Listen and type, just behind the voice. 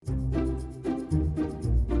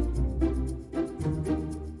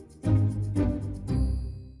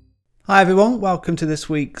Hi everyone, welcome to this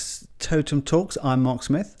week's Totem Talks. I'm Mark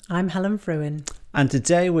Smith. I'm Helen Fruin. And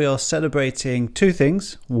today we are celebrating two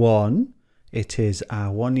things. One, it is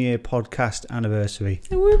our 1 year podcast anniversary.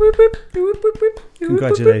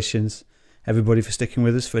 Congratulations everybody for sticking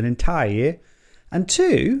with us for an entire year. And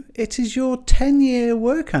two, it is your 10-year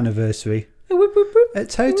work anniversary at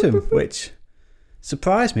Totem, which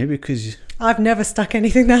surprised me because... I've never stuck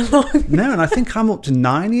anything that long. No, and I think I'm up to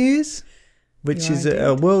 9 years. Which is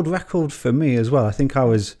a world record for me as well. I think I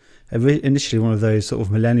was initially one of those sort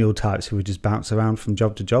of millennial types who would just bounce around from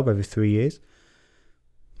job to job every 3 years.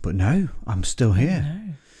 But no, I'm still here.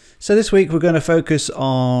 No. So this week we're going to focus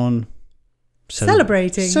on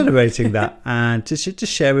celebrating that and to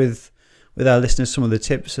just share with our listeners some of the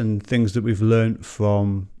tips and things that we've learned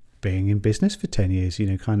from being in business for 10 years, you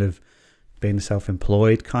know, kind of being a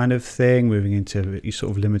self-employed kind of thing, moving into a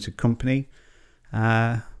sort of limited company.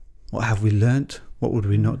 What have we learnt? What would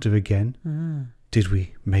we not do again? Did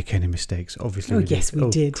we make any mistakes? Obviously we did. Yes, we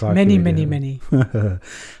did. Crikey, many.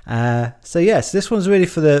 So yes, this one's really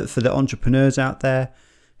for the entrepreneurs out there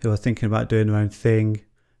who are thinking about doing their own thing,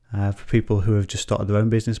 for people who have just started their own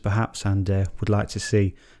business perhaps and would like to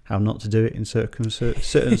see how not to do it in certain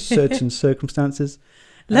circumstances.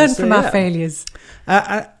 Learn from our failures.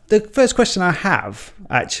 The first question I have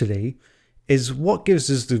actually is what gives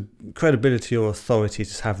us the credibility or authority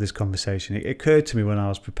to have this conversation. It occurred to me when I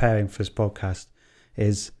was preparing for this podcast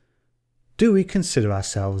is, do we consider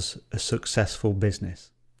ourselves a successful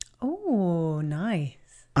business? Oh, nice.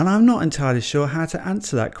 And I'm not entirely sure how to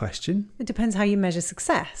answer that question. It depends how you measure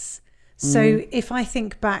success. So if I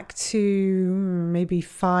think back to maybe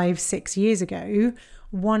 5-6 years ago,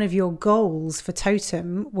 one of your goals for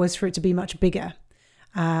Totem was for it to be much bigger.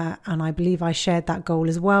 And I believe I shared that goal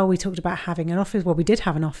as well. We talked about having an office. Well, we did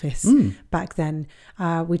have an office back then.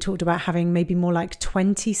 We talked about having maybe more like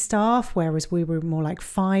 20 staff, whereas we were more like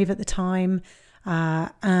 5 at the time.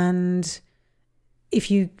 And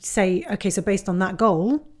if you say, okay, so based on that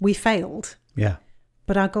goal, we failed. Yeah.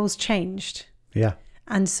 But our goals changed. Yeah.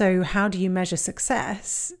 And so how do you measure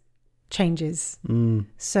success changes.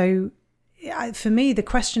 So for me, the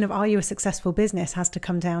question of are you a successful business has to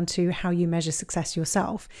come down to how you measure success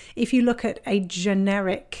yourself. If you look at a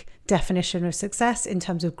generic definition of success in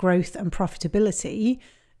terms of growth and profitability,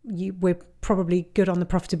 we're probably good on the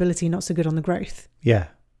profitability, not so good on the growth. Yeah.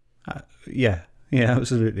 Yeah,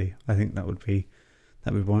 absolutely. I think that would be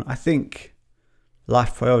one. I think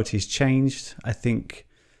life priorities changed. I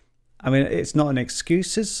mean, it's not an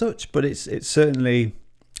excuse as such, but it's certainly,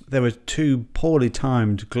 there were two poorly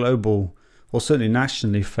timed global or certainly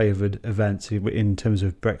nationally favoured events in terms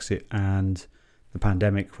of Brexit and the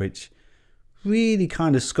pandemic, which really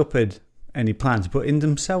kind of scuppered any plans, but in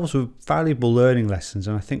themselves were valuable learning lessons.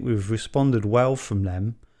 And I think we've responded well from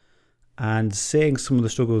them. And seeing some of the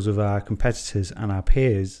struggles of our competitors and our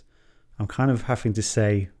peers, I'm kind of having to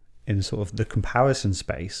say in sort of the comparison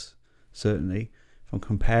space, certainly, if I'm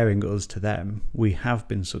comparing us to them, we have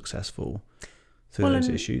been successful through those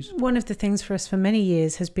issues. One of the things for us for many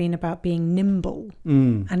years has been about being nimble.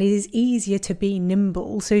 And it is easier to be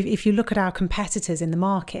nimble. So if you look at our competitors in the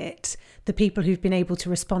market, the people who've been able to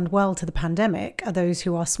respond well to the pandemic are those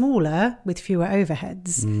who are smaller with fewer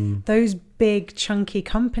overheads. Those big chunky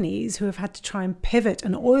companies who have had to try and pivot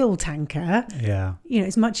an oil tanker,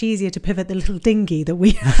 it's much easier to pivot the little dinghy that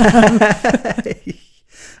we have.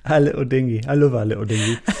 Our little dinghy. I love our little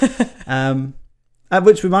dinghy.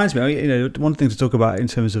 Which reminds me, one thing to talk about in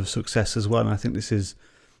terms of success as well, and I think this is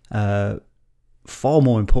far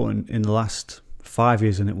more important in the last 5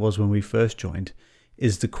 years than it was when we first joined,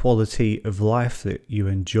 is the quality of life that you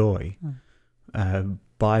enjoy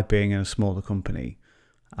by being in a smaller company.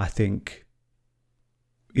 I think,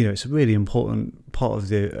 it's a really important part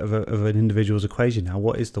of an individual's equation now.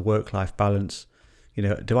 What is the work-life balance?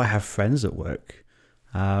 Do I have friends at work?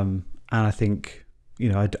 And I think,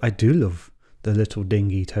 I do love the little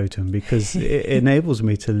dinghy Totem because it enables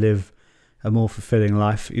me to live a more fulfilling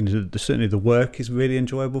life. Certainly the work is really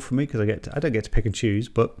enjoyable for me because I don't get to pick and choose,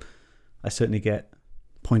 but I certainly get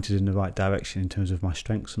pointed in the right direction in terms of my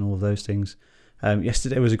strengths and all of those things.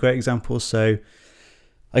 Yesterday was a great example. So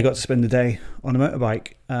I got to spend the day on a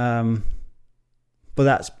motorbike, but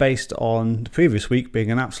that's based on the previous week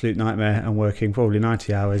being an absolute nightmare and working probably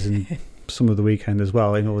 90 hours and some of the weekend as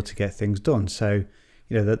well in order to get things done. So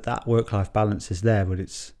that work-life balance is there, but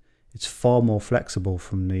it's far more flexible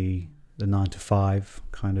from the 9 to 5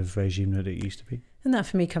 kind of regime that it used to be. And that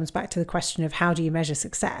for me comes back to the question of how do you measure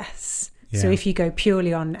success? So if you go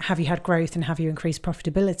purely on have you had growth and have you increased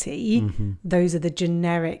profitability, those are the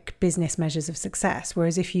generic business measures of success.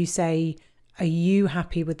 Whereas if you say, are you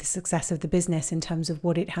happy with the success of the business in terms of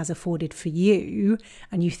what it has afforded for you?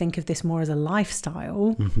 And you think of this more as a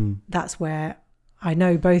lifestyle. That's where I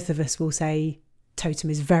know both of us will say Totem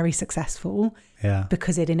is very successful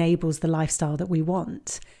because it enables the lifestyle that we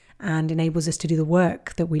want and enables us to do the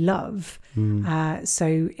work that we love.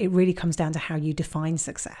 So it really comes down to how you define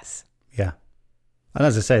success. Yeah. And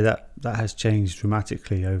as I say, that has changed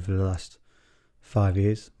dramatically over the last 5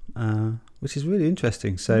 years, which is really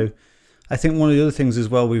interesting. So I think one of the other things as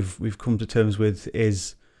well we've come to terms with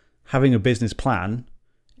is having a business plan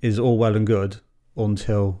is all well and good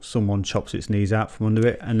until someone chops its knees out from under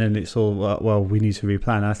it, and then it's all, well, we need to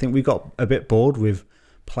replan. And I think we got a bit bored with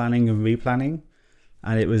planning and replanning,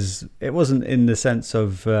 and it wasn't in the sense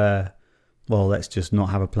of well, let's just not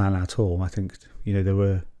have a plan at all. I think, you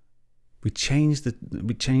know, we changed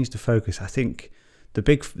the focus. I think the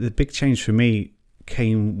big change for me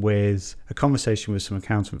came with a conversation with some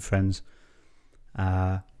accountant friends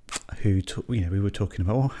who we were talking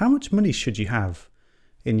about, well, how much money should you have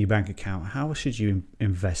in your bank account? How should you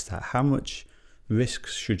invest that? How much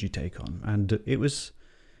risks should you take on? And it was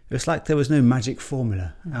like there was no magic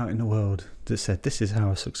formula out in the world that said this is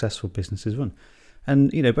how a successful business is run.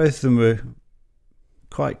 And you know, both of them were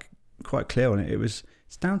quite clear on it. It's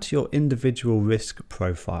down to your individual risk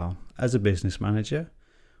profile as a business manager.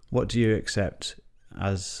 What do you accept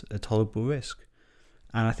as a tolerable risk?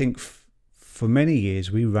 And I think for many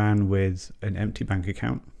years we ran with an empty bank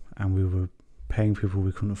account, and we were paying people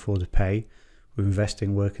we couldn't afford to pay. We were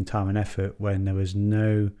investing work and time and effort when there was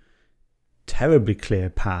no terribly clear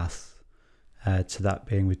path to that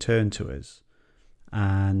being returned to us,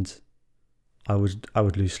 and I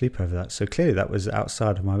would lose sleep over that. So clearly that was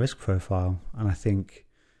outside of my risk profile. And I think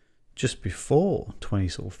just before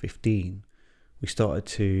 2015 we started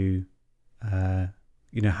to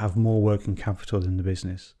have more working capital in the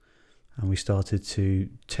business, and we started to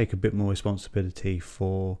take a bit more responsibility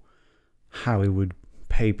for how we would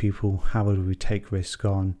pay people, how would we take risk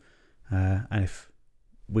on, and if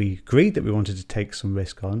we agreed that we wanted to take some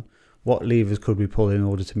risk on, what levers could we pull in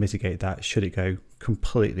order to mitigate that should it go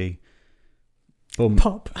completely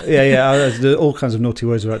pop? Yeah, all kinds of naughty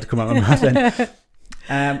words were about to come out of my mouth then.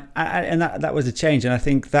 And that was a change, and I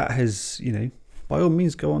think that has, you know, by all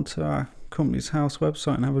means go onto our Companies House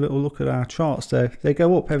website and have a little look at our charts. They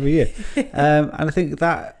go up every year, and I think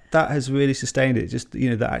that has really sustained it. Just, you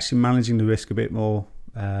know, that actually managing the risk a bit more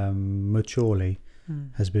maturely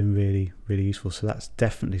has been really, really useful. So that's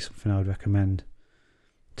definitely something I would recommend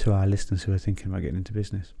to our listeners who are thinking about getting into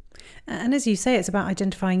business. And as you say, it's about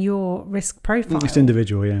identifying your risk profile. It's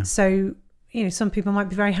individual, yeah. So, you know, some people might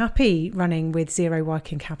be very happy running with zero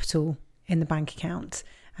working capital in the bank account.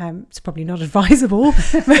 It's probably not advisable,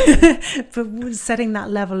 but setting that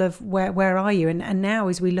level of where are you? And now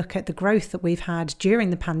as we look at the growth that we've had during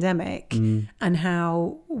the pandemic and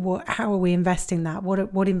how are we investing that?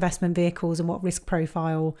 What investment vehicles and what risk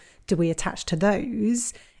profile do we attach to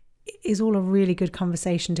those? Is all a really good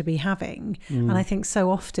conversation to be having. And I think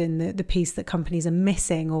so often the piece that companies are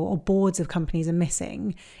missing, or boards of companies are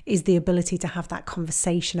missing, is the ability to have that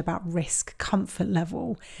conversation about risk comfort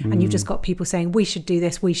level. And you've just got people saying, we should do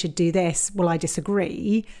this. Well, I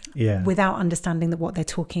disagree. Yeah. Without understanding that what they're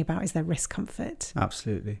talking about is their risk comfort.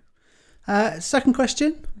 Absolutely. Second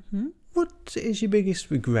question. What is your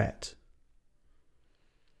biggest regret?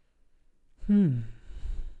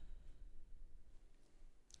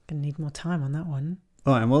 Gonna need more time on that one.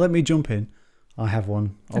 All right, well, let me jump in. I have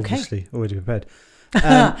one, obviously, already prepared.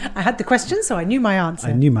 I had the question, so I knew my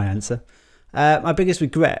answer. My biggest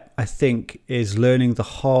regret, I think, is learning the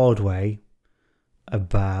hard way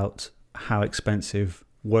about how expensive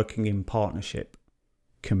working in partnership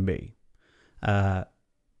can be.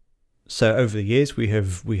 So over the years, we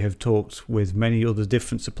have talked with many other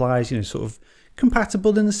different suppliers, you know, sort of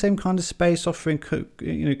compatible in the same kind of space, offering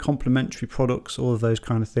complementary products, all of those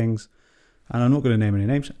kind of things. And I'm not going to name any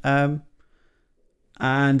names.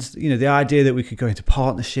 And you know, the idea that we could go into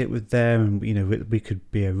partnership with them, and you know, we could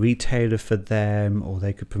be a retailer for them, or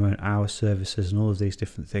they could promote our services, and all of these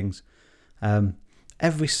different things.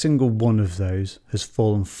 Every single one of those has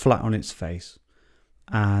fallen flat on its face,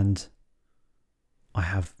 and I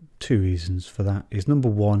have two reasons for that. Is number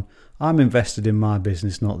one, I'm invested in my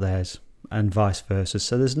business, not theirs, and vice versa.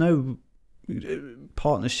 So there's no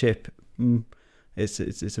partnership. It's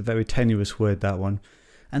a very tenuous word, that one.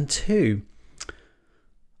 And two,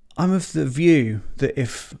 I'm of the view that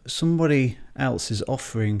if somebody else is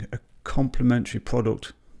offering a complementary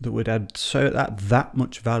product that would add that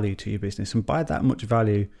much value to your business, and by that much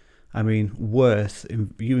value, I mean worth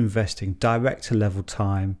you investing director level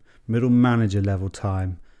time, middle manager level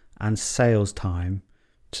time, and sales time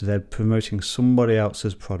to their promoting somebody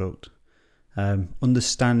else's product,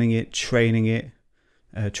 understanding it, training in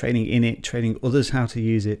it, training others how to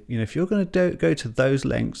use it. If you're going to go to those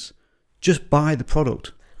lengths, just buy the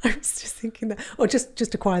product. I was just thinking that, or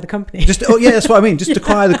just acquire the company. That's what I mean. Just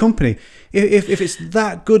acquire the company. If it's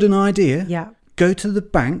that good an idea, Yeah. go to the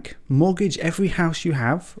bank, mortgage every house you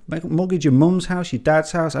have, mortgage your mum's house, your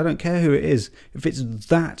dad's house. I don't care who it is. If it's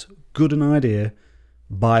that good an idea,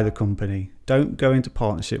 buy the company. Don't go into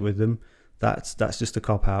partnership with them. That's just a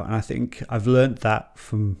cop out. And I think I've learned that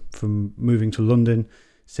from moving to London,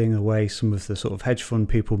 seeing the way some of the sort of hedge fund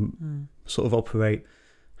people sort of operate.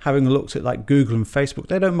 Having looked at like Google and Facebook,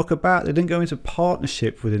 they don't muck about. They didn't go into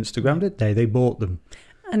partnership with Instagram, did they? They bought them.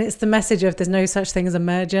 And it's the message of there's no such thing as a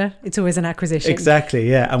merger. It's always an acquisition. Exactly,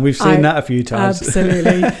 yeah. And we've seen that a few times.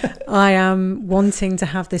 Absolutely. I am wanting to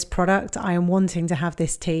have this product. I am wanting to have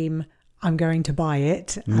this team. I'm going to buy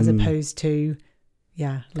it, as opposed to,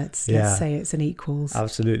 let's say it's an equals.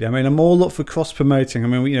 Absolutely. I mean, I'm all up for cross-promoting. I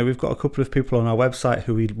mean, we've got a couple of people on our website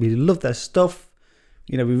who we love their stuff.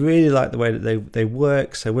 We really like the way that they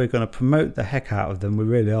work, so we're going to promote the heck out of them. We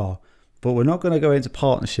really are. But we're not going to go into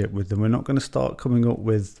partnership with them. We're not going to start coming up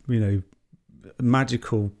with,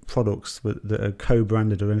 magical products that are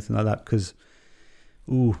co-branded or anything like that, because,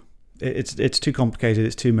 it's too complicated.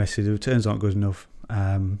 It's too messy. The returns aren't good enough,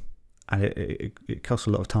 and it costs a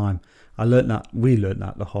lot of time. We learned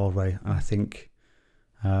that the hard way. And I think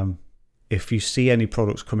if you see any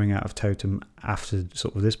products coming out of Totem after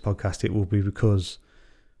sort of this podcast, it will be because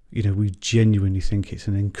we genuinely think it's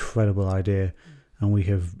an incredible idea, and we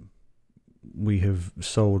have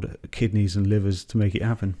sold kidneys and livers to make it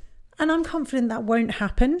happen. And I'm confident that won't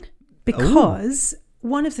happen, because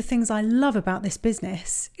one of the things I love about this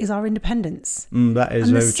business is our independence. That is very true.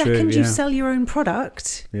 And the second you sell your own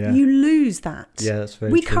product, you lose that. Yeah, that's very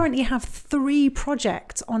true. We currently have 3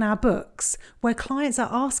 projects on our books where clients are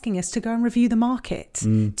asking us to go and review the market,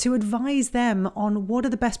 to advise them on what are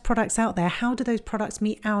the best products out there, how do those products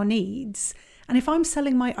meet our needs. And if I'm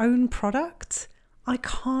selling my own product, I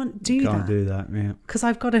can't do that. Can't do that, yeah. Because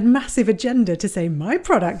I've got a massive agenda to say my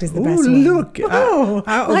product is the best one. Look, out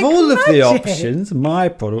of all of the options, my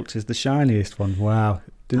product is the shiniest one. Wow.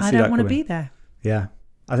 I don't want to be there. Yeah,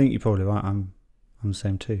 I think you're probably right. I'm the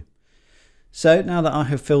same too. So now that I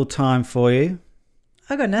have filled time for you.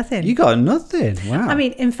 I got nothing. You got nothing? Wow. I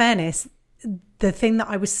mean, in fairness, the thing that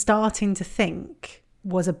I was starting to think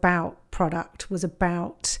was about product, was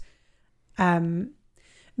about...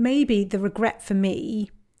 maybe the regret for me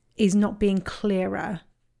is not being clearer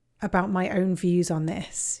about my own views on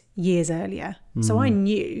this years earlier. So I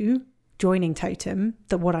knew joining Totem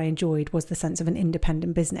that what I enjoyed was the sense of an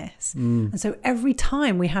independent business. And so every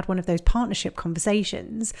time we had one of those partnership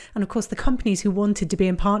conversations, and of course the companies who wanted to be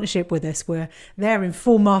in partnership with us were there in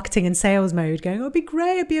full marketing and sales mode going, it'd be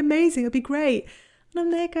great, it'd be amazing, it'd be great. And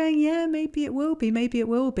I'm there going, yeah, maybe it will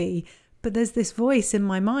be. But there's this voice in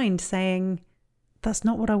my mind saying, that's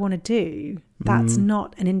not what I want to do. That's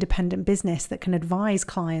not an independent business that can advise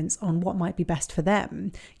clients on what might be best for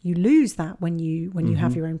them. You lose that when you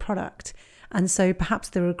have your own product. And so perhaps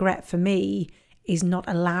the regret for me is not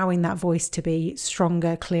allowing that voice to be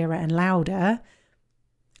stronger, clearer and louder.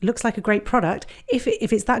 Looks like a great product. If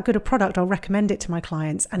it's that good a product, I'll recommend it to my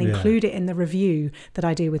clients and include it in the review that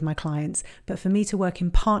I do with my clients. But for me to work in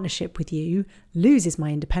partnership with you loses my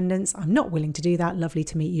independence. I'm not willing to do that. Lovely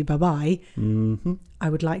to meet you. Bye-bye. I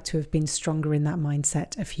would like to have been stronger in that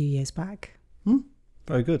mindset a few years back.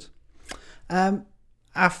 Very good.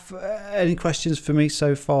 Any questions for me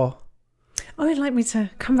so far? Oh, you'd like me to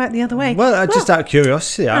come back the other way? Well, just out of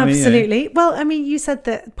curiosity. Absolutely. Well, I mean, you said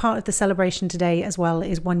that part of the celebration today as well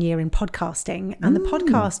is 1 year in podcasting. And the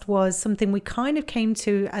podcast was something we kind of came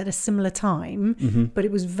to at a similar time, but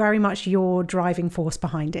it was very much your driving force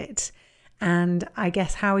behind it. And I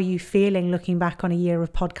guess, how are you feeling looking back on a year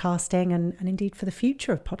of podcasting and indeed for the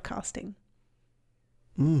future of podcasting?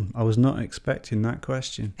 I was not expecting that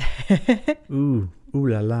question. Ooh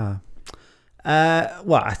la la.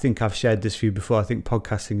 Well, I think I've shared this view before. I think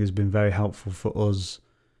podcasting has been very helpful for us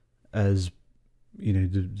as,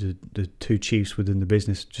 the two chiefs within the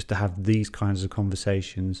business, just to have these kinds of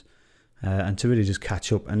conversations and to really just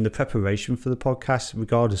catch up. And the preparation for the podcast,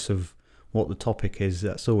 regardless of what the topic is,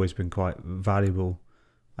 that's always been quite valuable.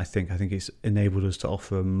 I think it's enabled us to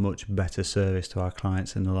offer a much better service to our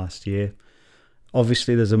clients in the last year.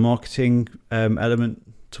 Obviously, there's a marketing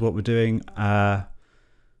element to what we're doing.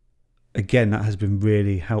 Again, that has been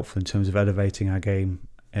really helpful in terms of elevating our game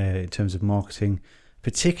in terms of marketing,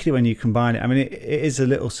 particularly when you combine it. I mean, it is a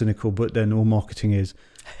little cynical, but then all marketing is.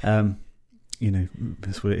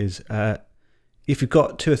 that's what it is. If you've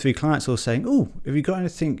got 2 or 3 clients all saying, "Oh, have you got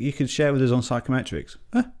anything you could share with us on psychometrics?"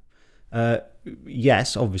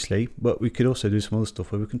 Yes, obviously, but we could also do some other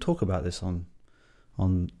stuff where we can talk about this on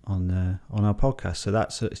our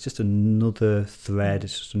podcast. So it's just another thread.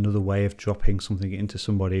 It's just another way of dropping something into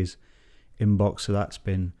somebody's inbox. So that's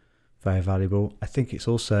been very valuable. I think it's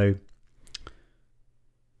also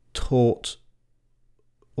taught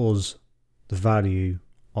us the value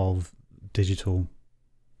of digital,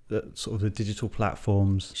 sort of the digital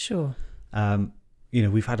platforms. Sure.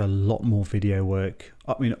 We've had a lot more video work.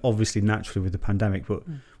 I mean, obviously, naturally with the pandemic, but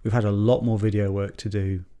we've had a lot more video work to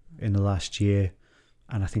do in the last year.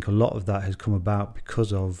 And I think a lot of that has come about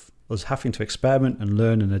because of us having to experiment and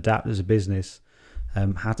learn and adapt as a business.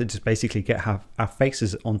 How to just basically get our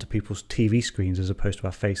faces onto people's TV screens as opposed to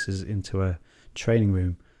our faces into a training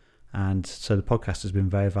room. And so the podcast has been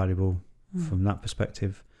very valuable from that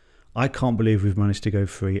perspective. I can't believe we've managed to go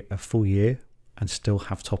through a full year and still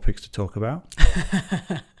have topics to talk about.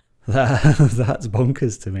 That's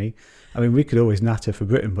bonkers to me. I mean, we could always natter for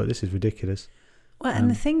Britain, but this is ridiculous. Well, and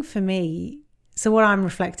the thing for me, so what I'm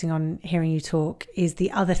reflecting on hearing you talk is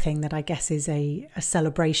the other thing that I guess is a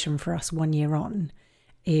celebration for us 1 year on,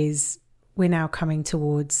 is we're now coming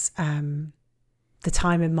towards the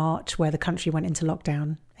time in March where the country went into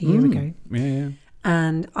lockdown a year ago. Yeah.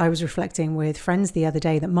 And I was reflecting with friends the other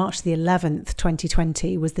day that March the 11th,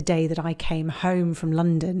 2020 was the day that I came home from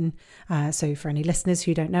London. So for any listeners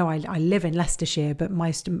who don't know, I live in Leicestershire, but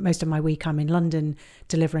most of my week I'm in London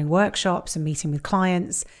delivering workshops and meeting with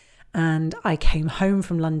clients. And I came home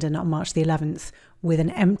from London on March the 11th with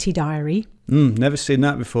an empty diary. Never seen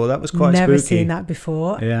that before. That was quite Never spooky. seen that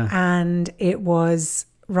before. Yeah. And it was,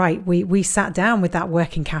 right, we sat down with that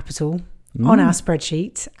working capital on our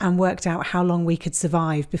spreadsheet and worked out how long we could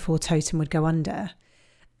survive before Totem would go under.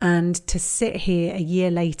 And to sit here a year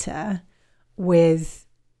later with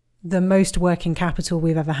the most working capital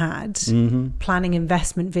we've ever had, planning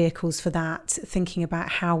investment vehicles for that, thinking about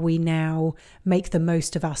how we now make the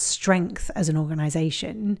most of our strength as an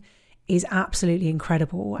organization is absolutely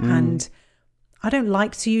incredible. And I don't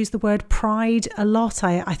like to use the word pride a lot.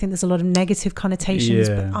 I think there's a lot of negative connotations,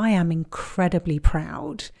 but I am incredibly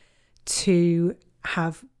proud to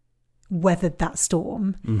have weathered that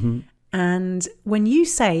storm. And when you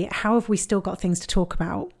say, how have we still got things to talk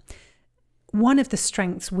about? One of the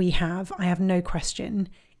strengths we have, I have no question,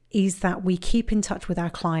 is that we keep in touch with our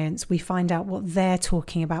clients. We find out what they're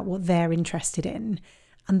talking about, what they're interested in.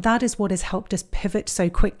 And that is what has helped us pivot so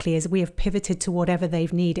quickly, as we have pivoted to whatever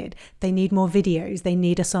they've needed. They need more videos. They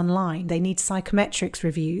need us online. They need psychometrics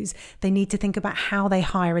reviews. They need to think about how they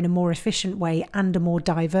hire in a more efficient way and a more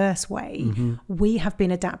diverse way. We have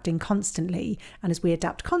been adapting constantly. And as we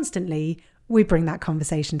adapt constantly, we bring that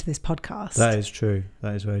conversation to this podcast. That is true.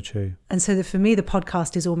 That is very true. And so for me, the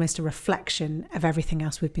podcast is almost a reflection of everything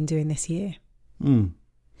else we've been doing this year.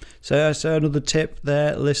 So another tip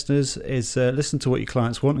there, listeners, is listen to what your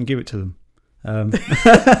clients want and give it to them.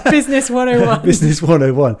 Business 101. Business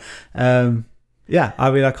 101. Yeah,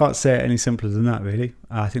 I mean, I can't say it any simpler than that, really.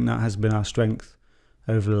 I think that has been our strength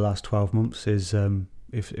over the last 12 months is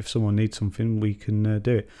if someone needs something, we can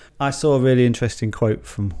do it. I saw a really interesting quote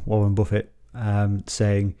from Warren Buffett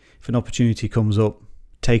saying, if an opportunity comes up,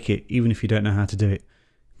 take it, even if you don't know how to do it,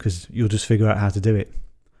 because you'll just figure out how to do it.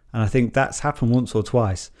 And I think that's happened once or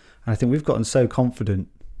twice. And I think we've gotten so confident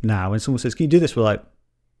now. When someone says, can you do this? We're like,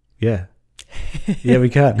 yeah, we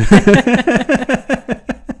can.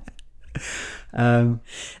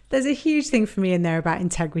 There's a huge thing for me in there about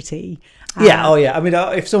integrity. I mean,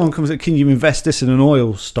 if someone comes, can you invest this in an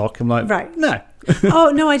oil stock? I'm like, right. No. Oh,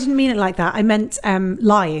 no, I didn't mean it like that. I meant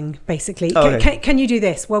lying, basically. Oh, okay. Can you do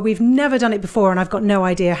this? Well, we've never done it before and I've got no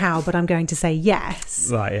idea how, but I'm going to say yes.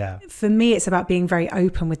 Right, yeah. For me, it's about being very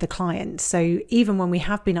open with the client. So even when we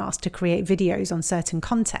have been asked to create videos on certain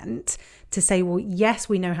content, to say, well, yes,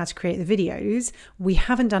 we know how to create the videos. We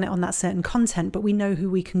haven't done it on that certain content, but we know who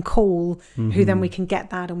we can call, who then we can get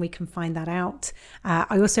that and we can find that out.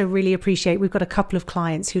 I also really appreciate, we've got a couple of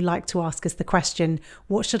clients who like to ask us the question,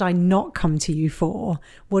 what should I not come to you for?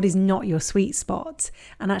 What is not your sweet spot?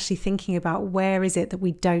 And actually thinking about where is it that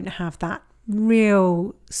we don't have that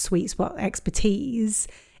real sweet spot expertise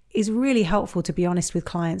is really helpful to be honest with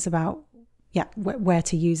clients about, where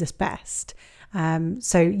to use us best.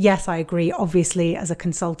 So yes, I agree. Obviously, as a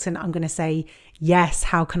consultant, I'm going to say, yes,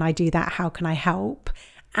 how can I do that? How can I help?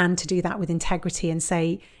 And to do that with integrity and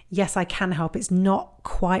say, yes, I can help. It's not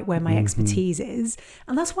quite where my expertise is.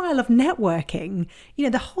 And that's why I love networking. You know,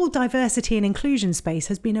 the whole diversity and inclusion space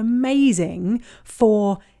has been amazing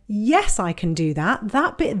for Yes, I can do that.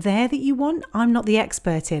 That bit there that you want, I'm not the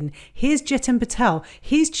expert in. Here's Jitin Patel.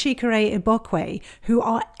 Here's Chikere Ibokwe, who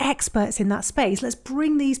are experts in that space. Let's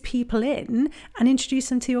bring these people in and introduce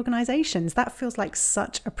them to the organizations. That feels like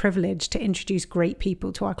such a privilege to introduce great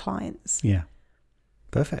people to our clients. Yeah.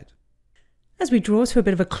 Perfect. As we draw to a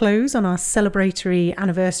bit of a close on our celebratory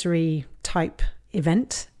anniversary type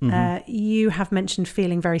event, you have mentioned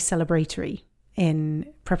feeling very celebratory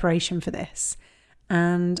in preparation for this.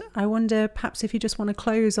 And I wonder perhaps if you just want to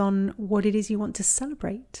close on what it is you want to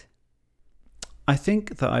celebrate. I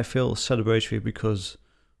think that I feel celebratory because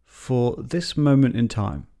for this moment in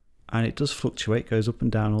time, and it does fluctuate, goes up and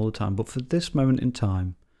down all the time, but for this moment in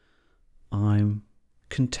time, I'm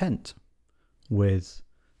content with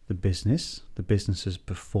the business's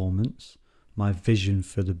performance, my vision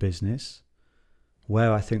for the business,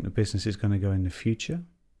 where I think the business is going to go in the future,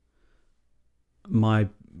 my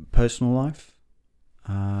personal life.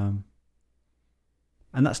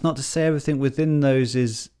 And that's not to say everything within those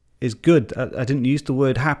is good. I didn't use the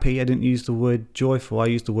word happy. I didn't use the word joyful. I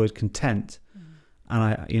used the word content. And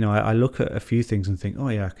I look at a few things and think, oh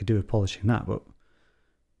yeah, I could do with polishing that, but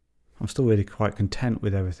I'm still really quite content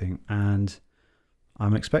with everything. And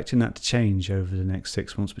I'm expecting that to change over the next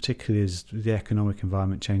 6 months, particularly as the economic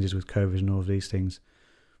environment changes with COVID and all of these things.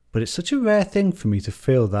 But it's such a rare thing for me to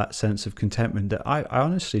feel that sense of contentment that I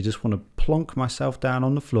honestly just want to plonk myself down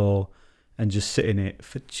on the floor and just sit in it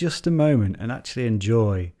for just a moment and actually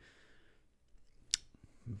enjoy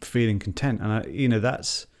feeling content. And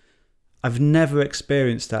I've never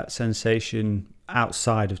experienced that sensation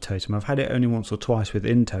outside of Totem. I've had it only once or twice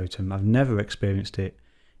within Totem. I've never experienced it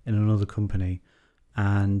in another company.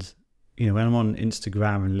 And, when I'm on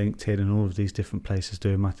Instagram and LinkedIn and all of these different places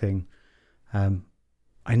doing my thing,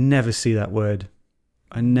 I never see that word.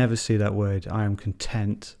 I am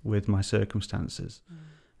content with my circumstances.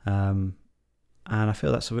 And I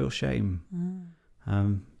feel that's a real shame.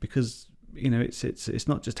 Because, it's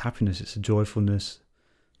not just happiness, it's a joyfulness.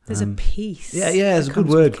 There's a peace. Yeah, it's a good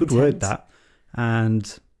word that.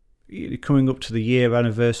 And coming up to the year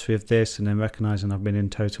anniversary of this and then recognising I've been in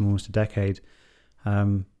Totem almost a decade,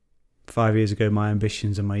 5 years ago, my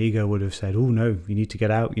ambitions and my ego would have said, oh no, you need to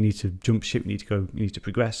get out, you need to jump ship, you need to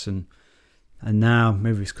progress. And now,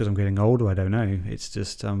 maybe it's because I'm getting older, I don't know. It's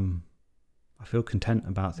just, I feel content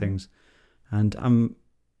about things. And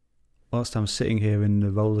whilst I'm sitting here in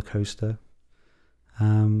the roller coaster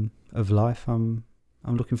of life, I'm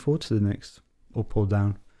looking forward to the next up or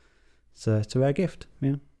down. It's a rare gift,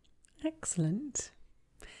 yeah. Excellent.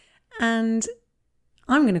 And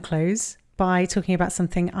I'm going to close by talking about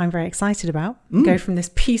something I'm very excited about. Go from this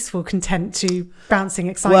peaceful content to bouncing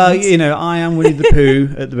excitement. Well, I am Winnie the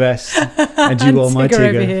Pooh at the best, and you are my Tigger.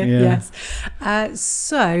 Over here. Yeah. Yes.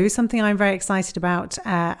 So something I'm very excited about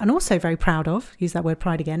and also very proud of, use that word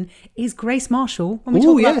pride again, is Grace Marshall. When we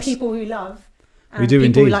talk about people who love and we do people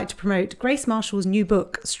indeed. we like to promote, Grace Marshall's new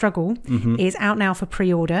book, Struggle, is out now for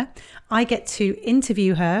pre-order. I get to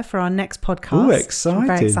interview her for our next podcast. Oh, exciting. I'm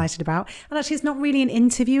very excited about. And actually, it's not really an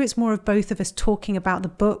interview. It's more of both of us talking about the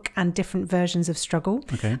book and different versions of Struggle.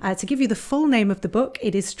 Okay. To give you the full name of the book,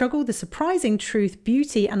 it is Struggle, The Surprising Truth,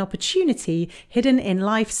 Beauty and Opportunity Hidden in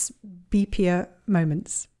Life's Beepier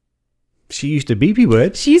Moments. She used a beepy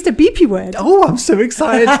word. She used a beepy word. Oh, I'm so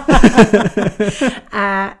excited.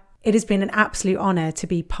 It has been an absolute honour to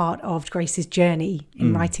be part of Grace's journey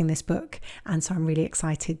in writing this book. And so I'm really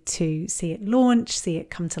excited to see it launch, see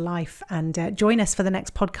it come to life, and join us for the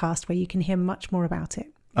next podcast where you can hear much more about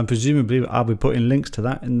it. And presumably I'll be putting links to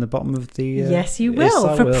that in the bottom of the... yes, you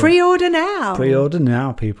will. For pre-order now. Pre-order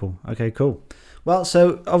now, people. Okay, cool. Well,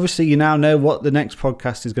 so obviously you now know what the next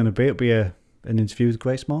podcast is going to be. It'll be an interview with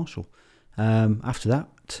Grace Marshall. After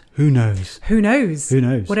that, who knows? Who knows? Who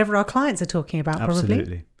knows? Whatever our clients are talking about, Absolutely.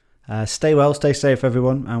 probably. Stay well, stay safe,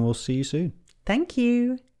 everyone, and we'll see you soon. Thank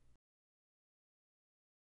you.